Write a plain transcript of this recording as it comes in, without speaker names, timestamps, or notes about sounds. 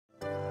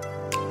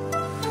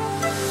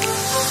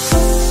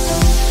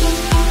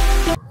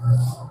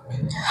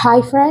Hi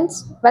friends,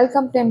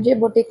 welcome to MJ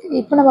Boutique.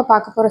 இப்போ நம்ம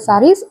பார்க்க போற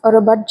sarees ஒரு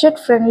budget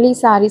friendly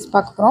sarees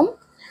பார்க்க போறோம்.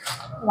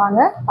 வாங்க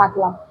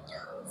பார்க்கலாம்.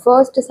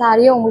 First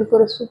saree உங்களுக்கு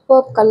ஒரு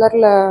சூப்பர்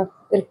கலர்ல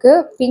இருக்கு.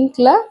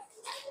 பிங்க்ல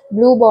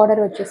blue border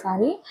வச்ச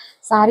saree.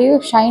 saree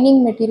shining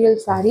material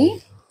saree.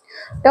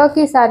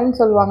 Turkey saree ன்னு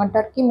சொல்வாங்க.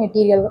 Turkey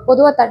material.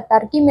 பொதுவா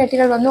Turkey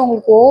material வந்து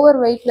உங்களுக்கு ஓவர்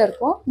வெயிட்ல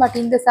இருக்கும். பட்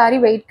இந்த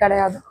saree weight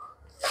கிடையாது.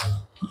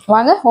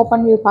 வாங்க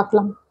ஓபன் வியூ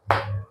பார்க்கலாம்.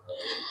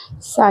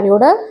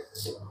 சாரியோட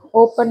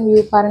ஓபன்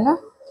வியூ பாருங்க.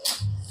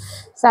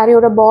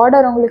 சாரியோட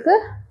பார்டர் உங்களுக்கு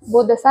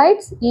both the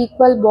sides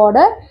equal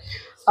border.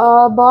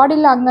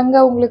 பாடியில் அங்கங்க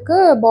உங்களுக்கு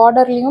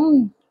பார்டர்லயும்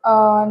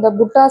இந்த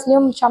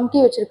புட்டாஸ்லயும் சம்கி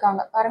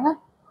வச்சிருக்காங்க பாருங்க.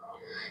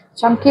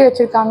 சம்கி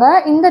வச்சிருக்காங்க.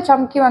 இந்த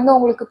சம்கி வந்து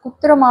உங்களுக்கு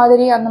குத்துற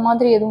மாதிரி அந்த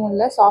மாதிரி எதுவும்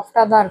இல்லை,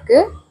 சாஃப்டா தான் இருக்கு.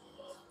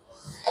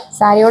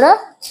 சாரியோட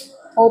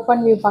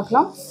ஓபன் வியூ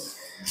பார்க்கலாம்.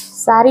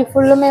 சாரி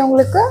ஃபுல்லுமே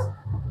உங்களுக்கு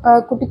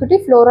குட்டி குட்டி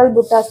ஃப்ளோரல்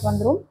புட்டாஸ்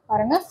வந்துடும்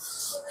பாருங்க.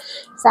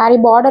 சாரி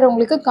பார்டர்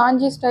உங்களுக்கு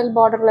காஞ்சி ஸ்டைல்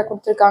பார்டரில்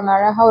கொடுத்துருக்காங்க.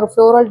 அழகாக ஒரு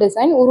ஃப்ளோரல்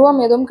டிசைன், உருவம்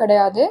எதுவும்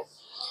கிடையாது.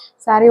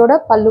 சாரியோட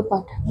பல்லு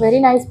பார்ட் வெரி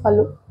நைஸ்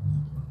பல்லு.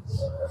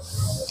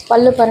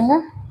 பல்லு பாருங்க,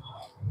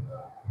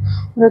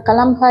 ஒரு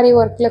கலம்காரி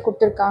ஒர்க்கில்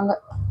கொடுத்துருக்காங்க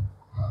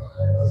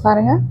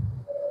பாருங்க.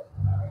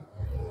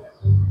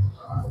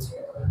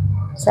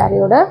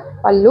 சாரியோட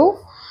பல்லு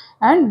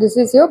and this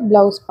is your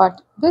blouse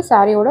part. இது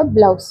சாரியோட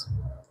ப்ளவுஸ்.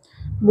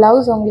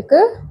 ப்ளவுஸ்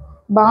உங்களுக்கு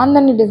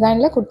பாந்தனி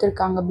டிசைனில்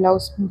கொடுத்துருக்காங்க.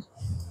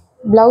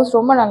 ப்ளவுஸ்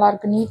ரொம்ப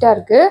நல்லாயிருக்கு, நீட்டாக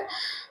இருக்குது.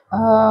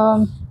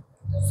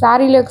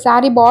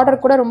 சாரி பார்டர்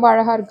கூட ரொம்ப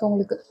அழகாக இருக்குது.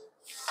 உங்களுக்கு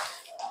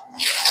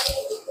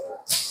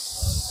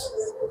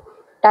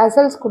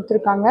டசல்ஸ்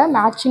கொடுத்துருக்காங்க,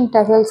 matching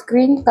tassels,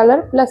 green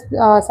colour plus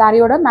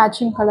சாரியோட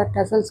மேட்சிங் கலர்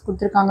டசல்ஸ்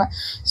கொடுத்துருக்காங்க.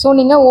 ஸோ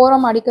நீங்கள்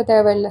ஓரம் அடிக்க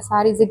தேவையில்லை,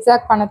 சாரி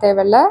ஜிக்ஸாக் பண்ண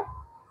தேவையில்லை.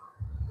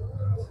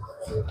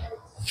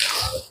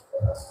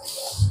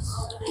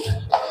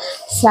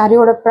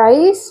 சாரியோட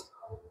ப்ரைஸ்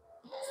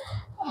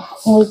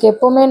உங்களுக்கு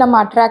எப்போவுமே நம்ம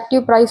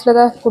அட்ராக்டிவ் ப்ரைஸில்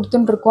தான்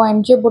கொடுத்துட்டுருக்கோம்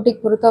எம்ஜே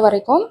புட்டிக் பொறுத்த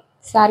வரைக்கும்.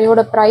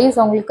 சாரியோட ப்ரைஸ்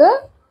உங்களுக்கு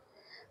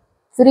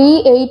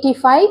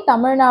 385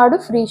 தமிழ்நாடு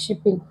ஃப்ரீ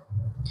ஷிப்பிங்.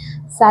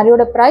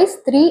 சாரியோட ப்ரைஸ்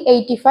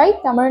 385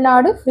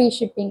 தமிழ்நாடு ஃப்ரீ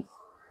ஷிப்பிங்.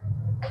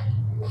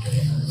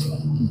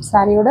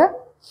 சாரியோட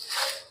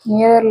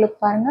நியர்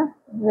லுக் பாருங்கள்.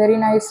 Very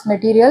nice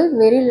material,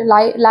 very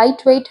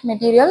light weight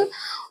material.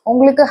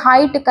 உங்களுக்கு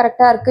ஹைட்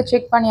கரெக்டாக இருக்குது,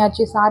 செக்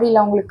பண்ணியாச்சு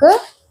சாரியில். உங்களுக்கு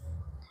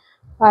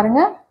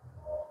பாருங்கள்,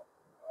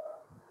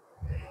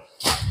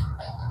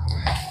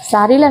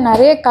 சாரியில்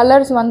நிறைய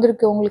கலர்ஸ்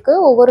வந்திருக்கு. உங்களுக்கு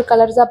ஒவ்வொரு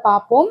கலர்ஸாக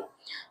பார்ப்போம்.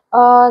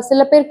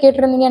 சில பேர்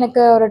கேட்டிருந்தீங்க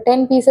எனக்கு ஒரு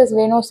 10 பீசஸ்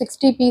வேணும்,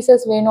 60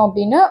 பீசஸ் வேணும்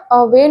அப்படின்னு.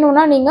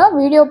 வேணும்னா நீங்கள்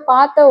வீடியோ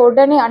பார்த்த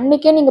உடனே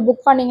அன்றைக்கே நீங்கள்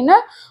புக் பண்ணிங்கன்னா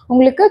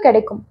உங்களுக்கு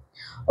கிடைக்கும்.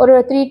 ஒரு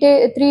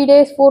 3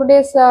 days 4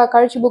 days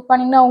கழித்து புக்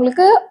பண்ணிங்கன்னா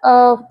உங்களுக்கு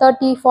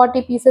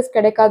 30-40 பீசஸ்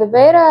கிடைக்காது.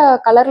 வேறு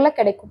கலரில்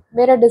கிடைக்கும்,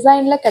 வேறு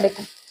டிசைனில்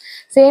கிடைக்கும்.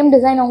 சேம்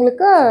டிசைன்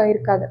உங்களுக்கு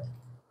இருக்காது.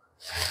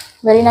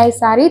 Very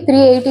nice sari.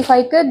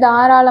 385க்கு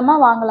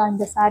தாராளமாக வாங்கலாம்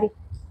இந்த சாரீ.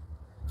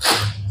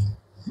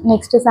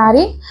 நெக்ஸ்ட்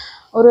சாரீ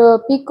ஒரு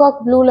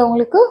பீகாக் ப்ளூவில்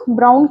உங்களுக்கு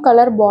ப்ரௌன்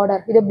கலர்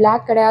பார்டர். இது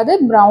பிளாக் கிடையாது,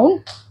 ப்ரௌன்.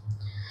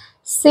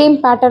 சேம்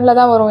பேட்டர்னில்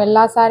தான் வரும்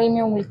எல்லா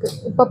சாரியுமே. உங்களுக்கு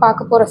இப்போ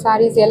பார்க்க போகிற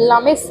சாரீஸ்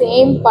எல்லாமே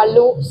சேம்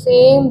பல்லு,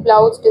 சேம்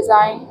ப்ளவுஸ்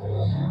டிசைன்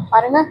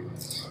பாருங்கள்.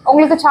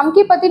 உங்களுக்கு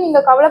சம்கி பற்றி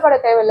நீங்கள் கவலைப்பட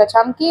தேவையில்லை.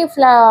 சம்கி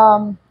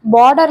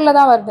பார்டரில்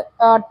தான் வருது.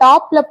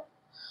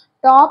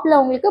 டாப்பில்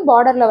உங்களுக்கு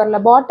பார்டரில் வரல,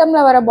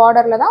 பாட்டமில் வர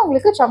பார்டரில் தான்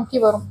உங்களுக்கு சம்கி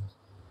வரும்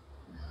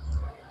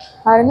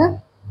பாருங்கள்.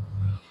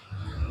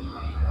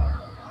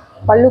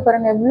 பல்லு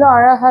பாருங்க எவ்வளோ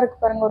அழகாக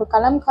இருக்குது பாருங்கள். ஒரு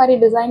கலம்காரி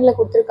டிசைனில்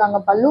கொடுத்துருக்காங்க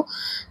பல்லு.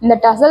 இந்த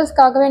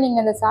டசல்ஸ்க்காகவே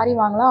நீங்கள் இந்த சாரீ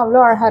வாங்கலாம், அவ்வளோ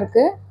அழகாக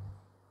இருக்குது.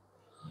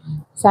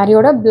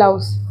 சாரியோட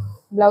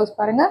ப்ளவுஸ்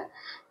பாருங்கள்,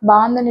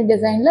 பாந்தனி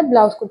டிசைனில்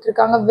ப்ளவுஸ்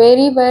கொடுத்துருக்காங்க.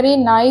 Very very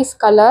nice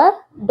colour.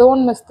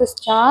 Don't miss this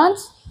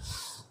chance.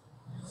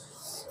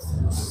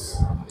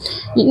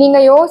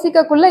 நீங்கள்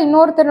யோசிக்கக்குள்ளே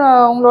இன்னொருத்தர்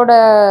உங்களோட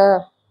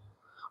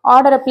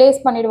ஆர்டரை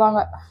ப்ளேஸ்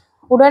பண்ணிடுவாங்க.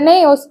 உடனே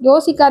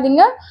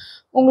யோசிக்காதீங்க.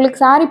 உங்களுக்கு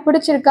சாரி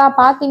பிடிச்சிருக்கா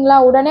பார்த்தீங்களா,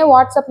 உடனே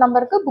வாட்ஸ்அப்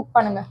நம்பருக்கு புக்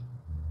பண்ணுங்க.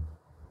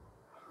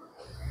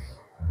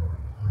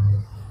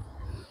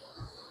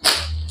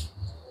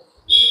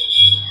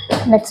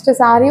 நெக்ஸ்ட்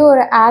சாரி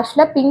ஒரு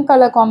ஆஷ்ல பிங்க்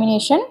கலர்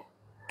காம்பினேஷன்.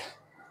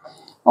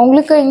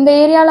 உங்களுக்கு இந்த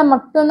ஏரியாவில்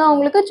மட்டும்தான்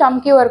உங்களுக்கு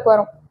சம்கி ஒர்க்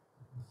வரும்.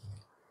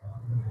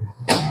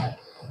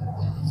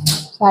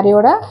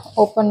 சாரியோட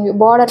ஓப்பன் வியூ.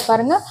 பார்டர்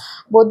பாருங்க,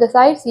 both the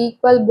sides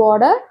equal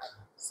border.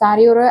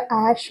 Sorry ஒரு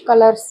ஆஷ்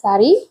கலர்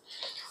சாரி.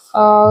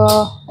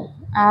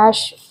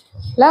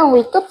 ஆஷ்ல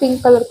உங்களுக்கு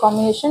pink colour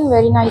combination.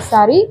 Very nice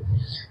sorry.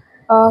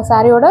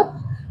 சாரியோட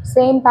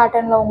சேம்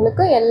பேட்டர்னில்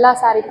உங்களுக்கு எல்லா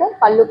சாரிக்கும்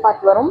பல்லு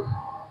பார்ட் வரும்.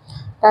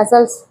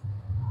 டசல்ஸ்.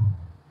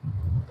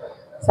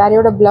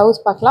 சாரியோட ப்ளவுஸ்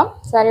பார்க்கலாம்.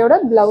 சாரியோட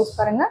ப்ளவுஸ்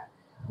பாருங்கள்,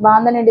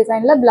 பாந்தனி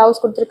டிசைனில்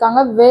ப்ளவுஸ்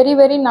கொடுத்துருக்காங்க. Very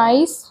very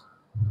nice.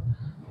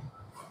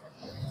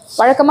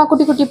 வழக்கமாக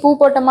குட்டி குட்டி பூ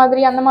போட்ட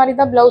மாதிரி அந்த மாதிரி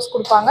தான் ப்ளவுஸ்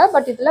கொடுப்பாங்க.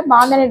 பட் இதில்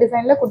பாந்தனி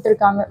டிசைனில்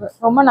கொடுத்துருக்காங்க.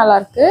 ரொம்ப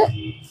நல்லாயிருக்கு.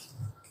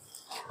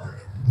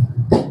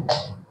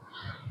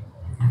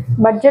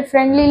 பட்ஜெட்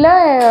ஃப்ரெண்ட்லியில்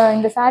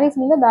இந்த சாரீஸ்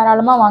நீங்கள்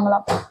தாராளமாக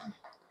வாங்கலாம்.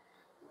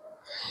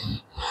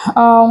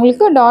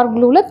 உங்களுக்கு டார்க்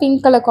ப்ளூவில்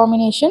பிங்க் கலர்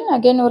காம்பினேஷன்.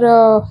 அகெயின் ஒரு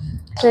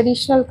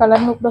ட்ரெடிஷ்னல்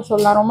கலர்னு கூட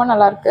சொல்லலாம். ரொம்ப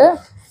நல்லாயிருக்கு.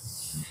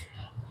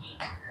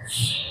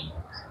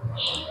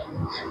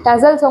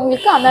 டசல்ஸ்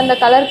உங்களுக்கு அந்தந்த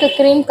கலருக்கு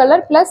க்ரீம்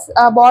கலர் ப்ளஸ்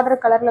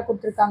பார்டர் கலரில்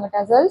கொடுத்துருக்காங்க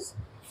டசல்ஸ்.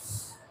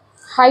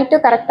 ஹைட்டு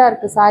கரெக்டாக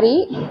இருக்குது சாரீ,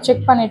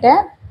 செக்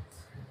பண்ணிட்டேன்.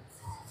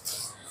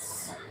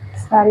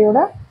 சாரியோட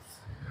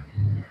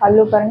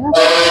பல்லு பாருங்கள்.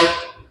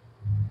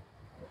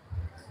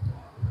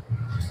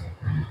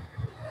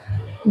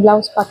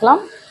 ப்ளவுஸ்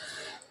பார்க்கலாம்.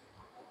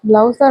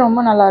 ப்ளவுஸ் தான் ரொம்ப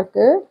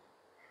நல்லாயிருக்கு.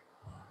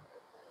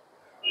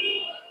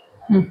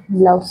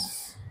 Blouse,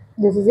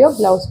 this is your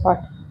blouse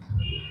part.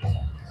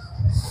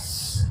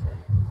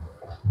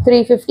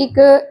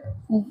 350க்கு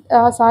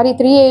sorry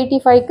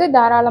 385க்கு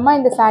தாராளமாக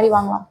இந்த சாரீ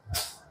வாங்கலாம்.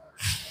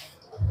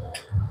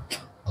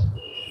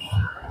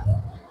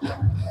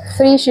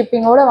 ஃப்ரீ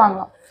ஷிப்பிங்கோடு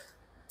வாங்கலாம்.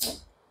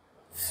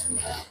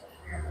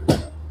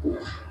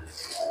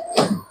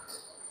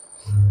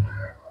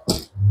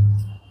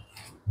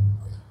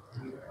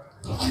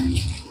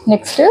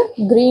 நெக்ஸ்ட்டு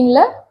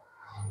க்ரீனில்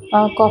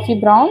காஃபி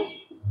ப்ரௌன்,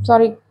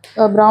 சாரி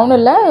ப்ரௌன்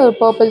இல்லை,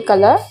 பர்பிள்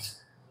கலர்.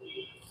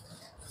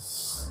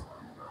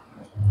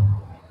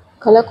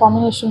 கலர்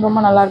காம்பினேஷன் ரொம்ப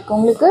நல்லாயிருக்கு.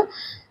 உங்களுக்கு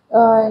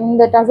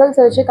இந்த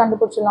டசல்ஸை வச்சு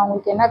கண்டுபிடிச்சிடலாம்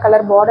உங்களுக்கு என்ன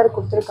கலர் பார்டர்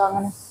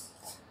கொடுத்துருக்காங்கன்னு.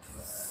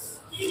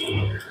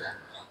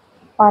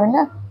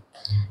 பாருங்கள்,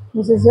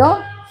 திஸ் இஸ் யோர்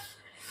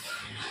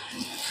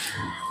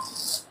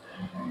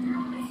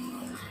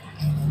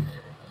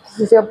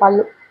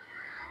பல்லு.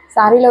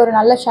 சாரியில் ஒரு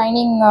நல்ல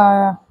ஷைனிங்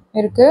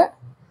இருக்குது.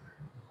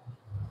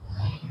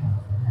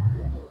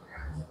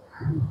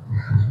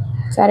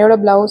 சாரியோட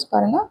ப்ளவுஸ்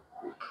பாருங்கள்.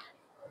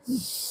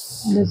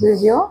 This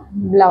is your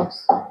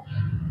blouse.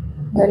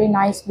 Very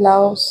nice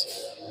blouse.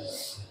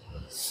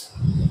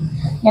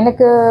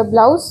 எனக்கு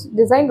ப்ளவுஸ்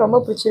டிசைன் ரொம்ப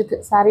பிடிச்சிருக்கு.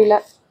 சாரியில்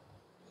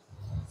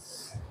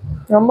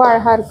ரொம்ப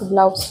அழகாக இருக்குது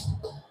ப்ளவுஸ்.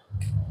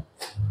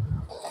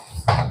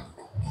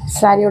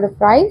 சாரியோட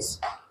ப்ரைஸ்,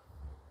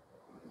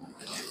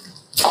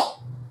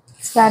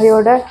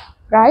 சாரியோட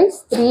price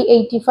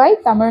 385,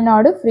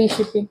 Tamil Nadu free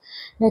shipping.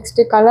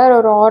 Next colour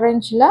ஒரு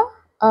ஆரஞ்சில்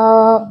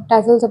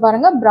டசல்ஸை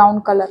பாருங்கள். Brown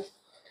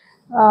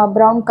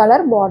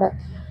colour border.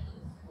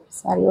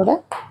 சாரியோட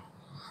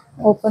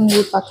ஓப்பன்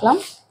வியூ பார்க்கலாம்.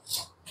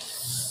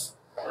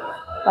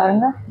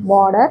 பாருங்கள்,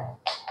 பார்டர்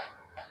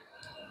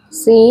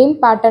சேம்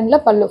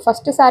பேட்டர்னில் பல்லு.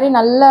 ஃபஸ்ட்டு சாரீ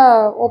நல்லா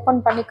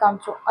ஓப்பன் பண்ணி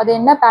காமிச்சோம். அது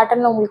என்ன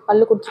பேட்டர்னில் உங்களுக்கு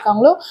பல்லு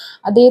கொடுத்துருக்காங்களோ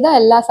அதே தான்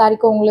எல்லா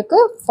சாரிக்கும் உங்களுக்கு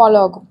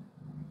ஃபாலோ ஆகும்.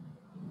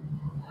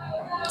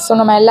 ஸோ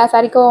நம்ம எல்லா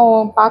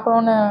சாரிக்கும்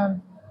பார்க்கணுன்னு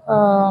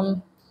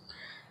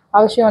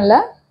அவசியம் இல்லை.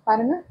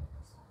 பாருங்கள்,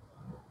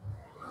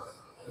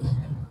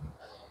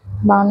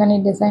 பாங்கனி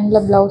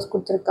டிசைனில் ப்ளவுஸ்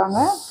கொடுத்துருக்காங்க.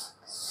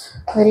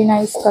 Very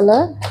nice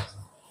colour.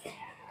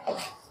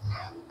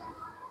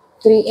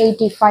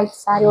 385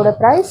 சாரியோட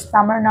price,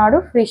 Tamil Nadu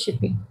free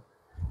shipping.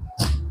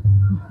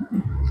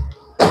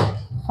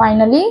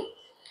 Finally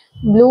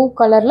blue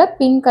கலரில்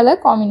pink colour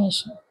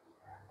combination.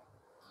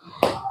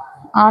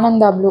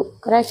 Ananda blue,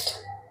 correct.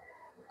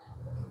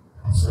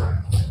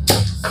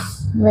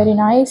 Very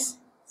nice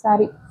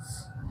sorry.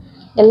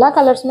 எல்லா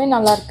கலர்ஸுமே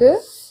நல்லாயிருக்கு.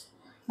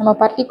 நம்ம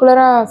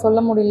பர்டிகுலராக சொல்ல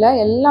முடியல,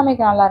 எல்லாமே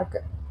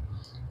நல்லாயிருக்கு.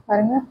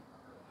 பாருங்கள்,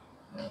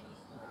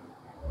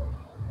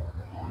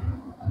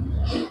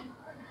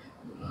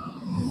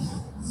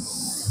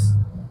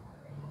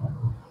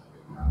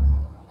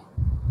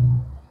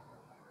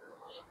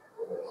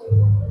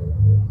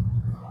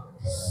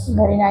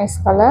 வெரி நைஸ்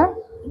கலர்.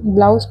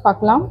 ப்ளவுஸ்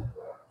பார்க்கலாம்.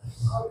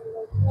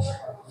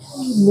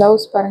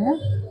 ப்ளவுஸ் பாருங்கள்.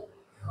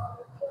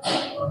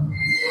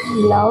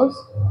 Blouse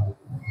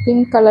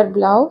pink colour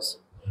blouse.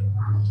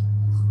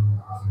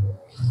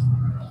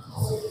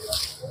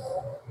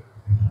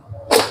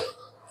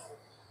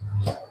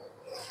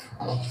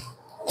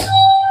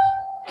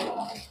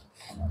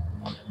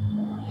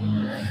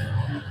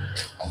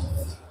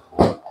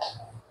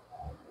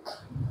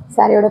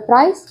 சாரியோட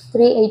price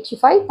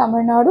 385,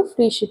 Tamil Nadu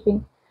free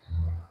shipping.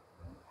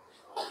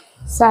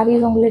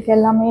 Saris உங்களுக்கு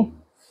எல்லாமே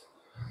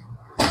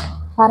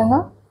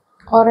பாருங்கள்.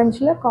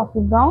 ஆரஞ்சில்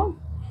காஃபி ப்ரௌன்,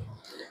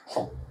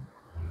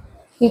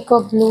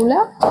 பீகாக் ப்ளூவில்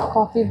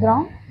காஃபி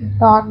ப்ரௌன்,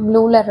 டார்க்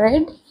ப்ளூவில்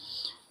ரெட்,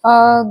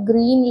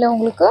 க்ரீனில்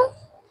உங்களுக்கு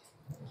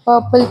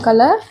பர்பிள்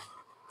கலர்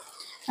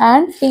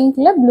அண்ட்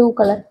பிங்க்கில் ப்ளூ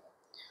கலர்.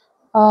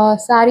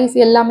 சாரீஸ்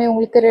எல்லாமே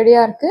உங்களுக்கு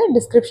ரெடியாக இருக்குது.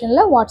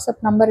 டிஸ்கிரிப்ஷனில்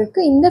வாட்ஸ்அப் நம்பர்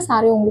இருக்குது. இந்த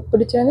சாரீ உங்களுக்கு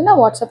பிடிச்சிருந்துன்னா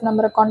வாட்ஸ்அப்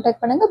நம்பரை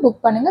காண்டாக்ட் பண்ணுங்கள்,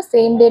 புக் பண்ணுங்கள்.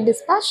 Same day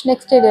dispatch,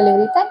 next day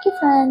delivery. Thank you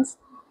friends.